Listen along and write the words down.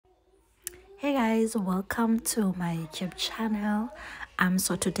Hey guys, welcome to my YouTube channel.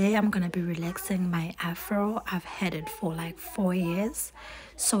 So today I'm gonna be relaxing my afro. I've had it for like 4 years.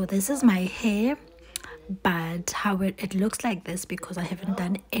 So this is my hair, but how it looks like this because I haven't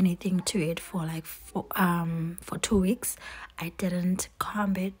done anything to it for like for 2 weeks. I didn't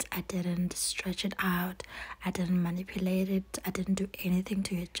comb it, I didn't stretch it out, I didn't manipulate it, I didn't do anything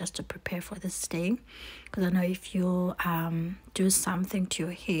to it just to prepare for this day. Because I know if you do something to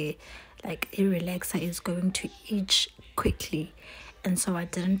your hair, like a relaxer is going to itch quickly, and so I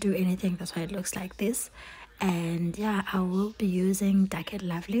didn't do anything. That's why it looks like this. And yeah, I will be using Dark and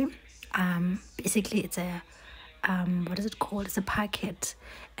Lovely. Basically it's a what is it called, it's a packet,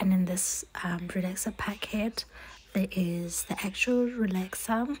 and in this relaxer packet there is the actual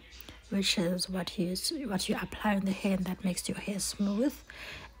relaxer, which is what you apply on the hair, and that makes your hair smooth,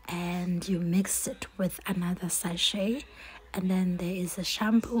 and you mix it with another sachet. And then there is a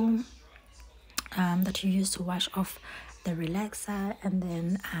shampoo that you use to wash off the relaxer, and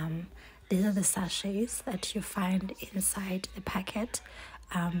then these are the sachets that you find inside the packet.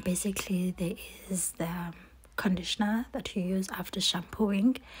 Basically there is the conditioner that you use after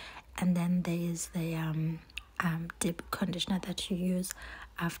shampooing, and then there is the deep conditioner that you use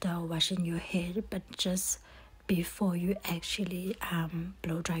after washing your hair, but just before you actually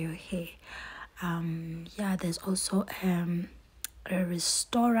blow dry your hair. Yeah, there's also a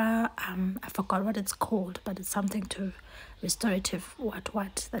restorer. I forgot what it's called, but it's something to restorative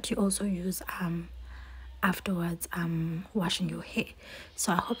what that you also use afterwards washing your hair.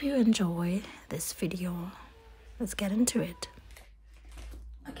 So I hope you enjoy this video. Let's get into it.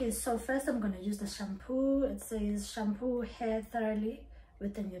 Okay, so first I'm going to use the shampoo. It says shampoo hair thoroughly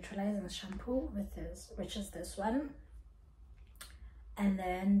with the neutralizing shampoo, with this, which is this one, and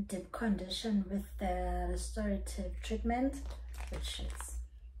then deep condition with the restorative treatment, which is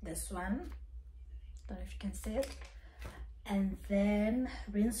this one. Don't know if you can see it. And then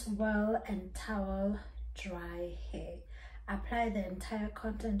rinse well and towel dry hair. Apply the entire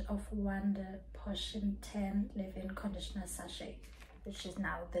content of 1 portion 10 leave-in conditioner sachet, which is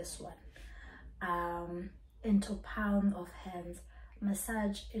now this one, into palm of hands.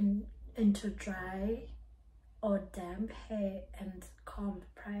 Massage into dry or damp hair and comb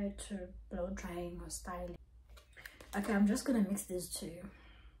prior to blow drying or styling. Okay, I'm just gonna mix these two,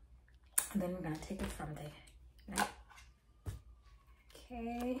 and then we're gonna take it from there. Right?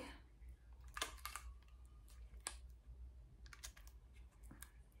 Okay.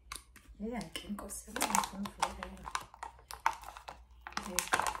 Yeah, I can go see my phone for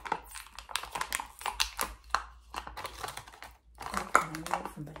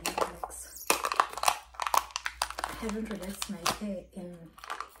I haven't relaxed my hair in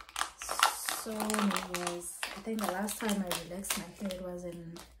so many years. I think the last time I relaxed my hair was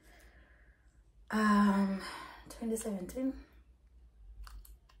in 2017.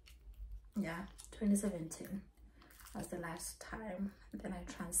 Yeah, 2017 was the last time. And then I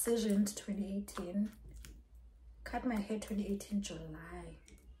transitioned 2018. Cut my hair 2018 July.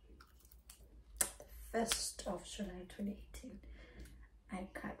 The 1st of July 2018. I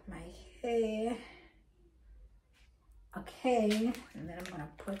cut my hair. Okay, and then I'm gonna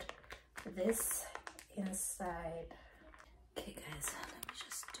put this inside. Okay guys, let me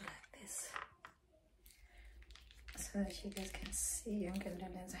just do like this so that you guys can see.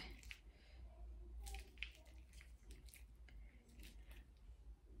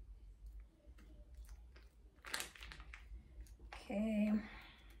 Okay.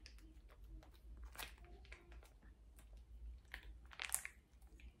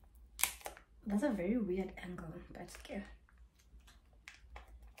 That's a very weird angle, but yeah,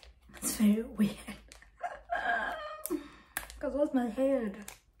 it's very weird. Because what's my head?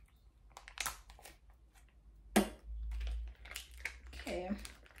 Okay.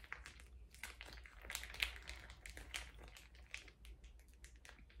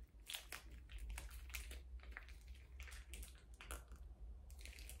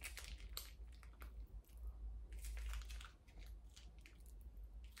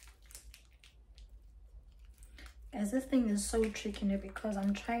 Guys, this thing is so tricky now because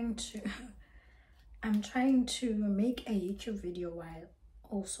I'm trying to make a YouTube video while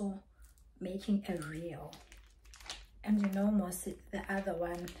also making a reel. And you know, mostly the other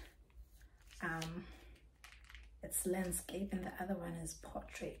one it's landscape and the other one is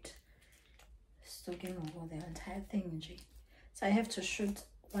portrait. Talking over the entire thing. So I have to shoot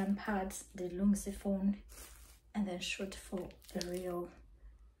one part the lungsi phone and then shoot for the reel,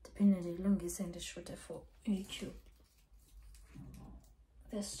 depending on the longest, and the shoot for YouTube.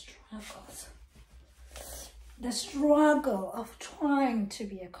 The struggles. the struggle of trying to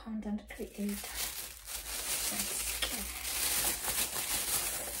be a content creator.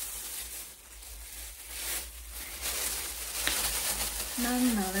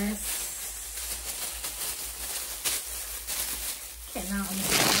 Nonetheless, okay, now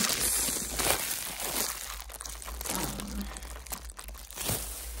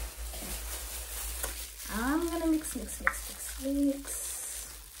I'm gonna mix. That's it.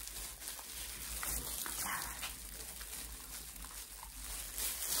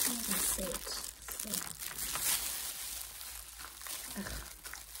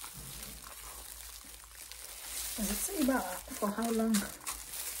 Does it say about for how long? Does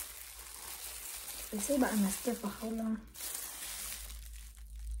it say about I must stay for how long?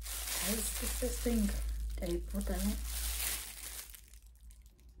 Is this thing that I put on it?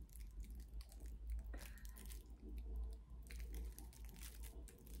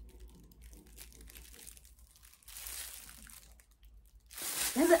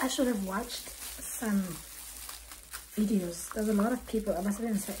 Maybe I should have watched some videos. There's a lot of people, I must have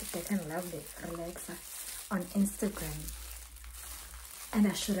been getting lovely relaxer on Instagram, and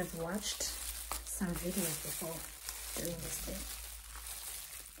I should have watched some videos before doing this thing.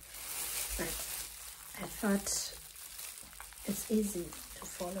 But I thought it's easy to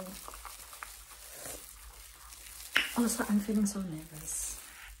follow. Also, I'm feeling so nervous,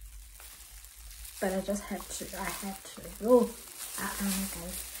 but I just had to. Oh,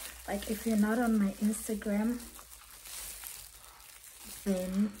 guys, like if you're not on my Instagram,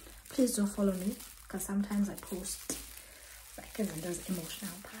 then please do follow me, because sometimes I post like those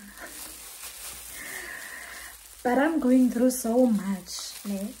emotional parts. But I'm going through so much,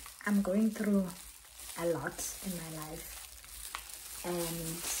 né? I'm going through a lot in my life,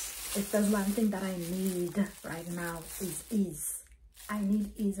 and if there's one thing that I need right now is ease. I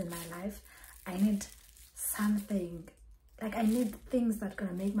need ease in my life. I need something, like I need things that are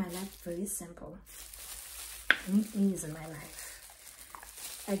gonna make my life very simple. I need ease in my life.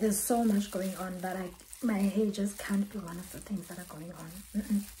 Like there's so much going on that my hair just can't be one of the things that are going on.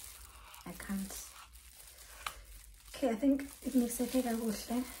 I can't. Okay, I think it makes it take a wash.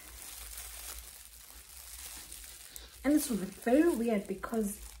 And it's very weird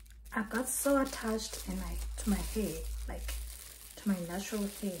because I got so attached to my hair, like to my natural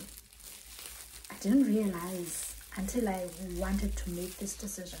hair. I didn't realize until I wanted to make this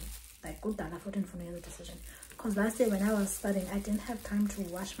decision. Like good that I put in for the decision. Because last year when I was studying, I didn't have time to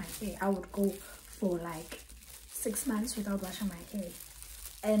wash my hair. I would go for like 6 months without washing my hair,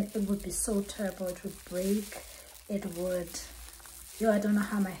 and it would be so terrible. It would break. It would. I don't know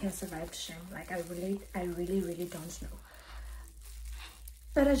how my hair survived shame. Like I really don't know.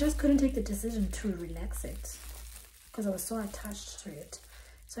 But I just couldn't take the decision to relax it because I was so attached to it.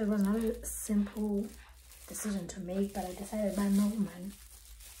 So it was not a simple decision to make, but I decided, man, no, man.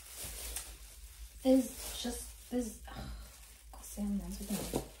 There's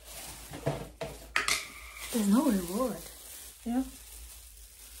no reward, you know,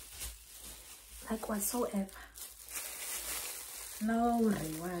 like whatsoever. No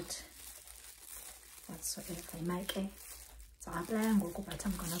reward whatsoever. So I'm gonna go to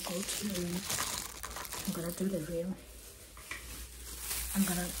I'm gonna do the ring. I'm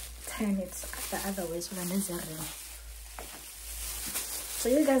gonna turn it the other way so that it's a ring. So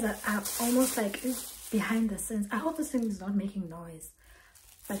you guys are almost like behind the scenes. I hope this thing is not making noise,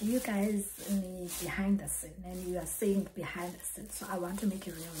 but you guys need behind the scene and you are seeing behind the scenes. So I want to make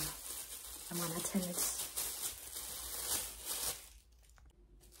it real now. I'm gonna turn it.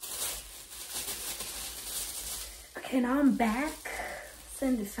 Okay, now I'm back.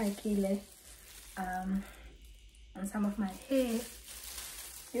 Send the fakile on some of my hair.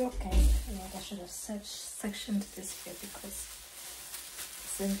 You okay? I should have sectioned this here because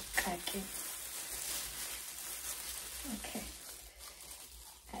it's in khaki. Okay.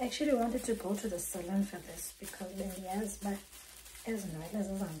 I actually wanted to go to the salon for this because then yes, but as no, this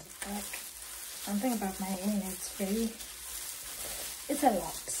is on the back. Something about my hair, it's a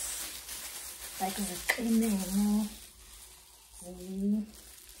lot. Like the cleaning.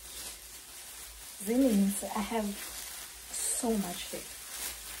 Means I have so much hair.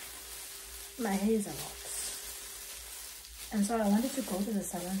 My hair is a lot, and so I wanted to go to the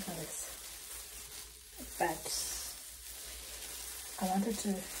salon for this, but I wanted to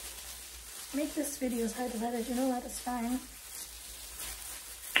make this video, so I decided, you know what, it's fine.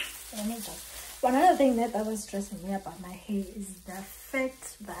 Let me just. One other thing that was stressing me about my hair is the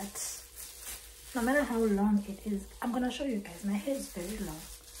fact that no matter how long it is, I'm gonna show you guys, my hair is very long,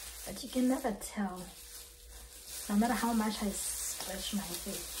 but you can never tell, no matter how much I stretch my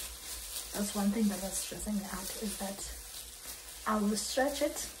hair, That's one thing that was stressing me out, is that I will stretch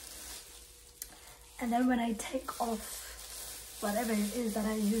it, and then when I take off whatever it is that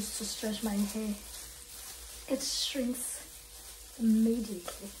I use to stretch my hair, it shrinks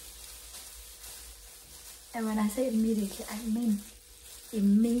immediately. And when I say immediately, I mean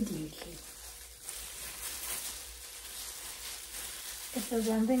immediately. If there's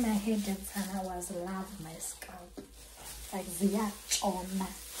one thing my hair did, Sana, was love my scalp. Like Zia Chona.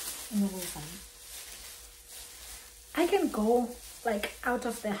 I can go like out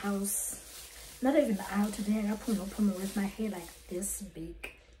of the house, not even out today, I pull with my hair like this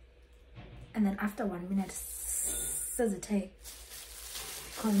big, and then after 1 minute hesitate,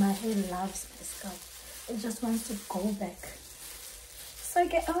 because my hair loves my scalp. It just wants to go back. So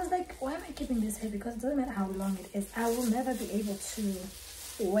I was like, why am I keeping this hair? Because it doesn't matter how long it is, I will never be able to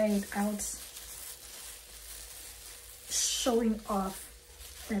wear it out showing off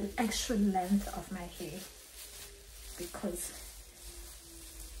the extra length of my hair, because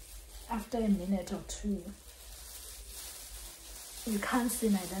after a minute or two you can't see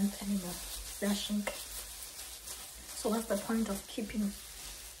my length anymore. They're shrink. So what's the point of keeping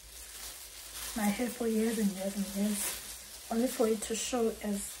my hair for years and years and years only for it to show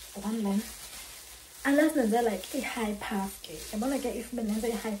as one length? Unless they're like a high puff. I want to get, if there's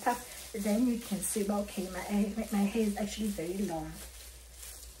a high puff, then you can see, okay, my hair is actually very long.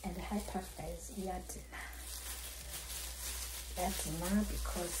 And the high puff, guys, now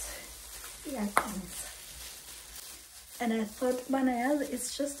because and I thought,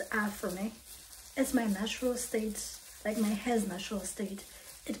 it's just Afro, it's my natural state, like my hair's natural state.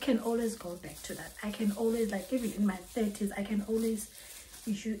 It can always go back to that. I can always, like, even in my 30s, I can always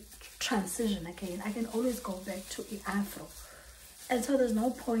transition again. I can always go back to the Afro. And so there's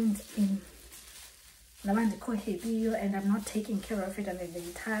no point in and I'm not taking care of it, and every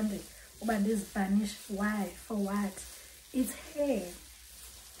time this vanish. Why? For what? It's hair.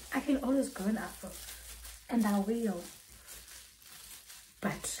 I can always go in Afro, and I will.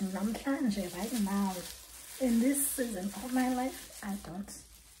 But right now, in this season of my life, I don't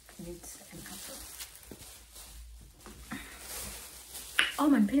need an Afro. Oh,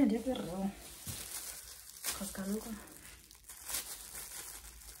 my peanut is real.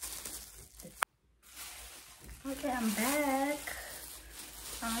 Okay, I'm back.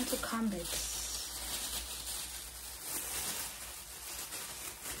 I want to comb it.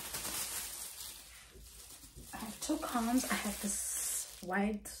 I have two combs. I have this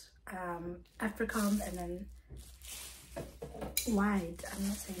white Afro comb, and then white. I'm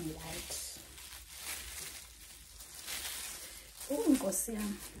not saying white. Oh,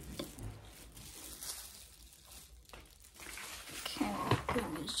 okay, let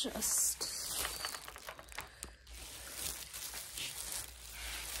me just.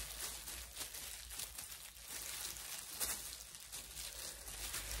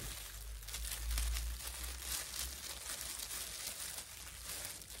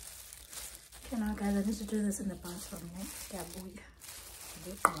 Now guys, I need to do this in the bathroom.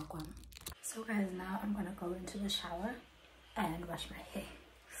 So guys, now I'm gonna go into the shower and wash my hair.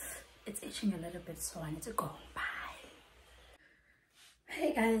 It's itching a little bit, so I need to go. Bye.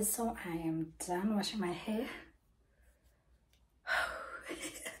 Hey guys, so I am done washing my hair.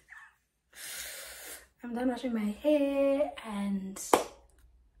 I'm done washing my hair and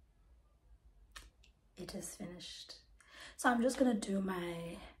it is finished. So I'm just gonna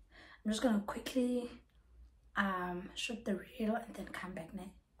quickly shoot the reel and then come back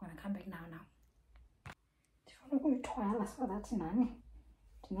now. I'm gonna come back now. So that's none.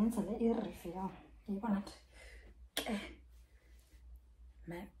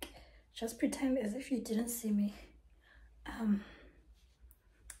 Just pretend as if you didn't see me.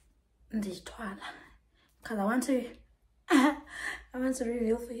 Because I want to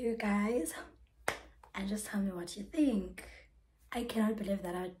reveal for you guys, and just tell me what you think. I cannot believe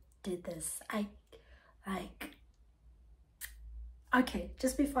that I did this. Okay,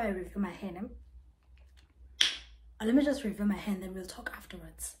 just before I review my hair, let me just review my hair and then we'll talk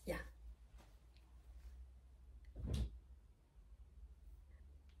afterwards. Yeah.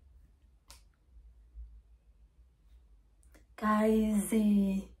 Guys,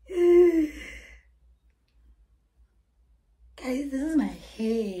 this is my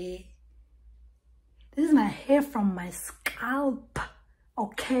hair. This is my hair from my scalp.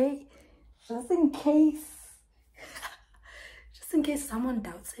 Okay, just in case someone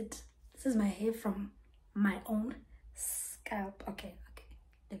doubts it, this is my hair from my own scalp. Okay,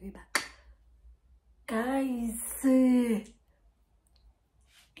 let me back. Guys,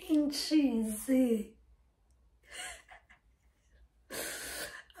 inches.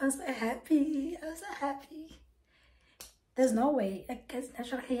 I'm so happy. I'm so happy. There's no way. Like, it's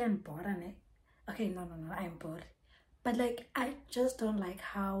natural hair and bored on it. Okay, no, I'm bored. But like, I just don't like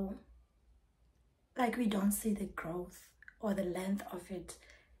how, like, we don't see the growth or the length of it.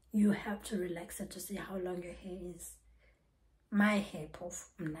 You have to relax it to see how long your hair is. My hair, poof,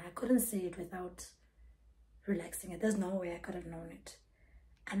 I couldn't see it without relaxing it. There's no way I could have known it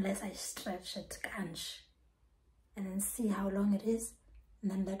unless I stretch it, crunch, and then see how long it is, and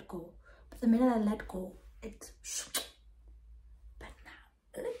then let go. But the minute I let go, it. But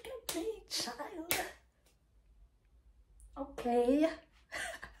now, look at me, child. Okay.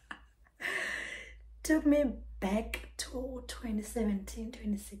 Took me back to 2017,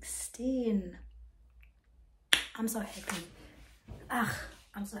 2016. I'm so happy.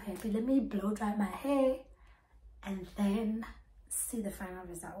 I'm so happy. Let me blow dry my hair and then see the final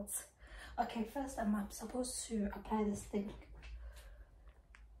results. Okay, first I'm supposed to apply this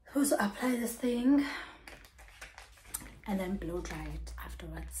thing. And then blow dry it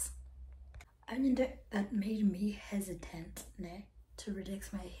afterwards. I mean, that made me hesitant to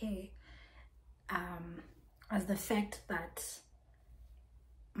relax my hair as the fact that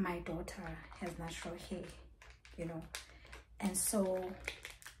my daughter has natural hair, you know, and so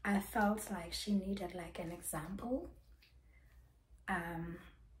I felt like she needed like an example,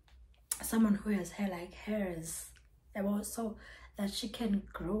 someone who has hair like hers, so that she can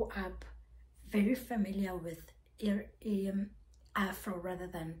grow up very familiar with Afro rather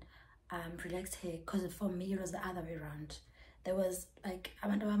than relaxed hair. Because for me it was the other way around. There was like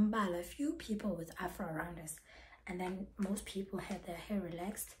a few people with Afro around us, and then most people had their hair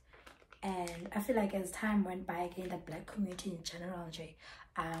relaxed. And I feel like as time went by, again, the black community in general,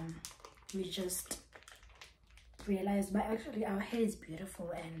 we just realized, but actually our hair is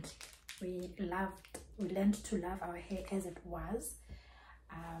beautiful, and we learned to love our hair as it was,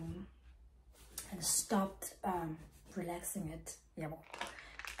 and stopped relaxing it. Yeah.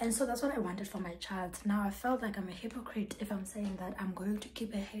 And so that's what I wanted for my child. Now I felt like I'm a hypocrite if I'm saying that I'm going to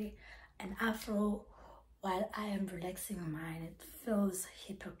keep her hair an Afro while I am relaxing mine. It feels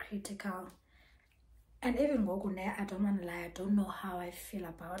hypocritical. And even Gogune, I don't want to lie, I don't know how I feel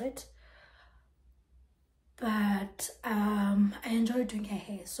about it. But I enjoy doing her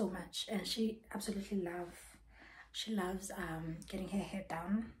hair so much, and she absolutely loves getting her hair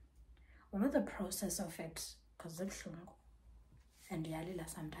done. Well, not the process of it, because it's long and yalila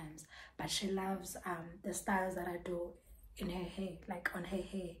sometimes, but she loves the styles that I do in her hair, like on her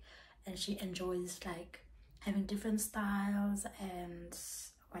hair, and she enjoys like having different styles and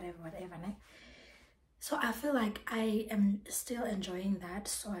whatever né? So I feel like I am still enjoying that.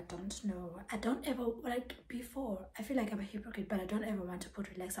 So I don't ever, like before, I feel like I'm a hypocrite, but I don't ever want to put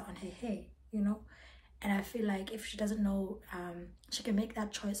relaxer on her hair, you know. And I feel like if she doesn't know, she can make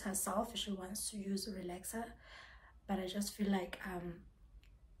that choice herself if she wants to use a relaxer. But I just feel like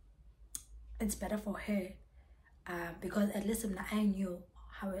it's better for her, because at least I knew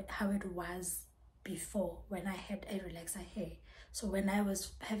how it was before when I had a relaxer hair. So when I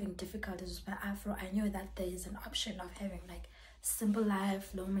was having difficulties with my Afro, I knew that there is an option of having like simple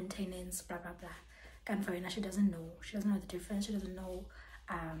life, low maintenance, blah blah blah. And for her, she doesn't know the difference. She doesn't know,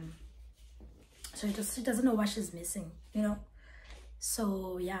 so she doesn't know what she's missing, you know.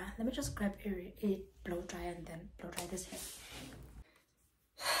 So yeah, let me just grab a blow dry and then blow dry this hair.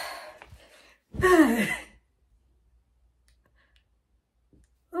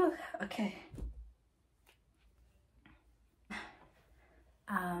 Ooh, okay.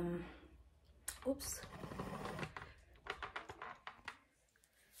 Oops.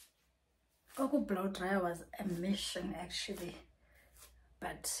 Cocoa blow dry was a mission actually,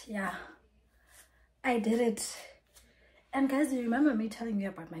 but yeah, I did it. And guys, you remember me telling you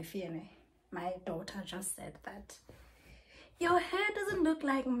about my fear? My daughter just said that your hair doesn't look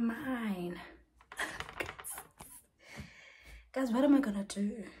like mine. Guys, what am I gonna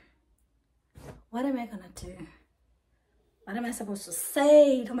do? What am I gonna do? What am I supposed to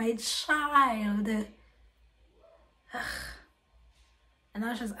say to my child? And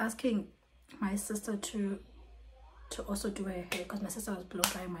now she's asking my sister to also do her hair, because my sister was blow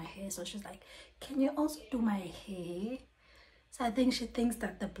drying my hair. So she's like, can you also do my hair? So I think she thinks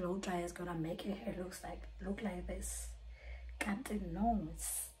that the blow dryer is gonna make her hair look like this. Can't know,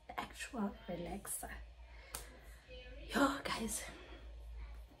 it's the actual relaxer. Yo guys,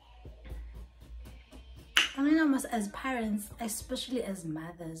 I mean, almost as parents, especially as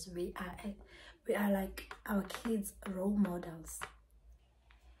mothers, we are like our kids' role models.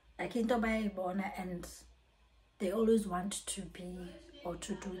 Like into Bona, and they always want to be or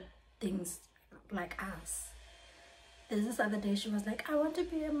to do things like us. There's this other day she was like, I want to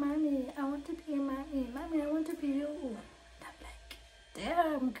be a mommy, I want to be a mommy, mommy, I want to be you. And I'm like,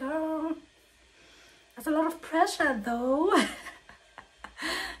 damn girl, that's a lot of pressure though.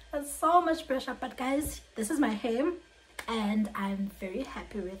 That's so much pressure. But guys, this is my hair and I'm very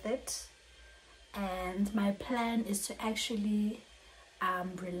happy with it, and my plan is to actually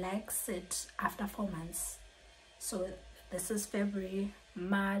relax it after 4 months. So this is February,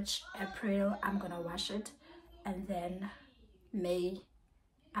 March, April, I'm gonna wash it, and then May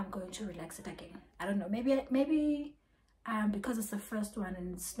I'm going to relax it again. I don't know, maybe because it's the first one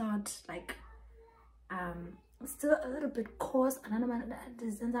and it's not like still a little bit coarse. I don't know,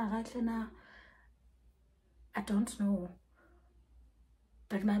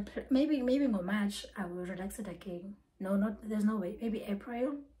 but maybe in March I will relax it again. No, there's no way. Maybe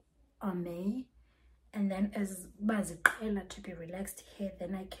April or May, and then as Baziqela to be relaxed here,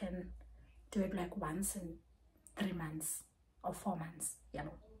 then I can do it like once in 3 months or 4 months, you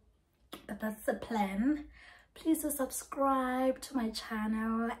know. But that's the plan. Please do subscribe to my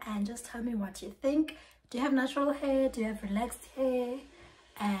channel and just tell me what you think. Do you have natural hair? Do you have relaxed hair?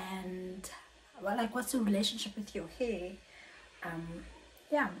 And well, like, what's the relationship with your hair?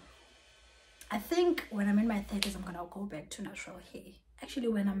 Yeah, I think when I'm in my 30s I'm gonna go back to natural hair. Actually,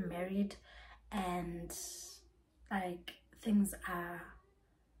 when I'm married and like things are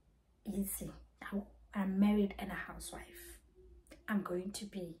easy, I'm married and a housewife, I'm going to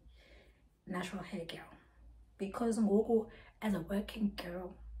be natural hair girl. Because Ngoku, as a working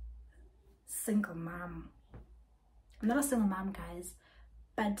girl, single mom, I'm not a single mom guys,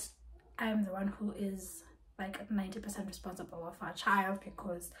 but I'm the one who is like 90% responsible of our child,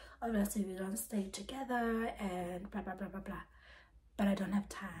 because obviously we don't stay together and blah blah blah blah blah. But I don't have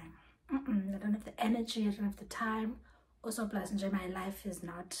time. I don't have the energy, I don't have the time. Also, plus my life is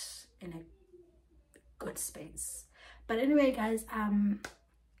not in a good space. But anyway guys,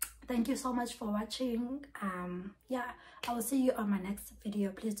 thank you so much for watching. Yeah, I will see you on my next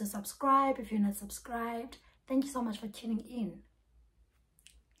video. Please do subscribe if you're not subscribed. Thank you so much for tuning in.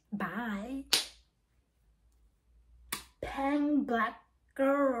 Bye. Pang black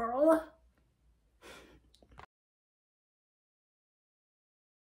girl.